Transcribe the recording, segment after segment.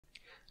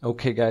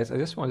Okay guys, I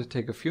just want to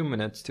take a few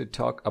minutes to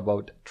talk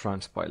about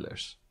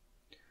Transpilers.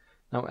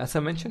 Now, as I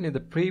mentioned in the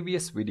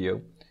previous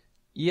video,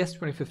 ES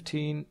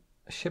 2015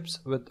 ships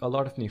with a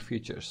lot of new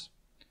features.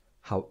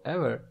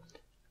 However,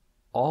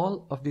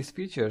 all of these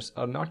features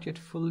are not yet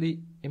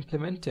fully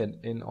implemented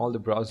in all the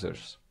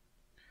browsers.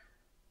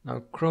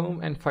 Now,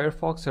 Chrome and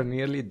Firefox are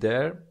nearly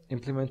there,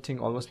 implementing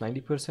almost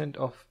 90%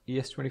 of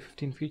ES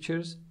 2015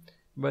 features,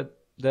 but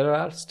there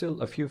are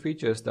still a few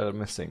features that are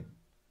missing.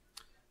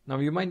 Now,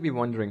 you might be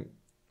wondering,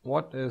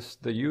 what is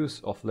the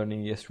use of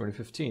learning ES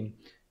 2015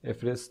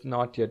 if it is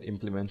not yet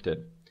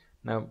implemented?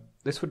 Now,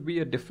 this would be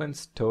a different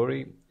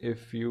story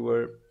if you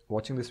were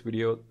watching this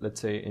video, let's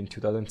say in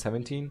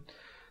 2017,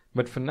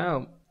 but for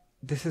now,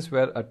 this is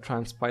where a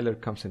transpiler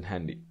comes in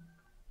handy.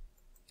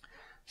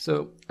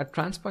 So a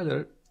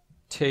transpiler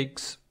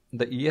takes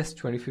the ES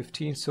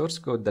 2015 source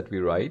code that we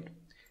write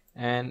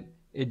and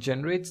it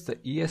generates the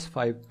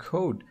ES5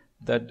 code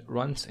that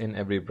runs in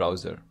every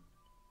browser.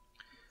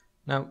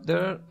 Now,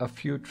 there are a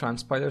few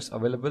transpilers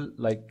available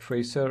like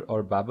Tracer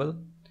or Babel,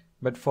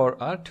 but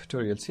for our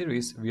tutorial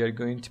series, we are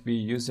going to be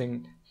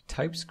using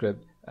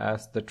Typescript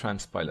as the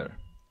transpiler.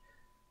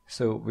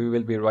 So we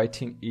will be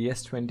writing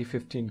ES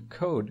 2015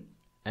 code,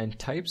 and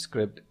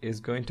Typescript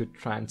is going to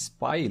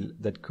transpile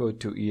that code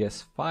to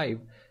ES5,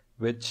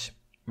 which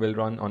will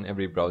run on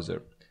every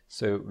browser.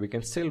 So we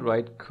can still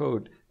write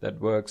code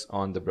that works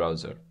on the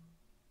browser.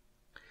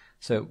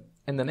 So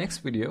in the next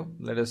video,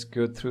 let us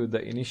go through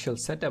the initial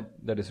setup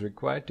that is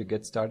required to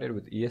get started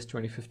with ES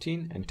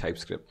 2015 and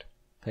Typescript.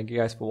 Thank you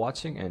guys for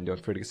watching, and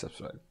don't forget to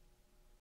subscribe.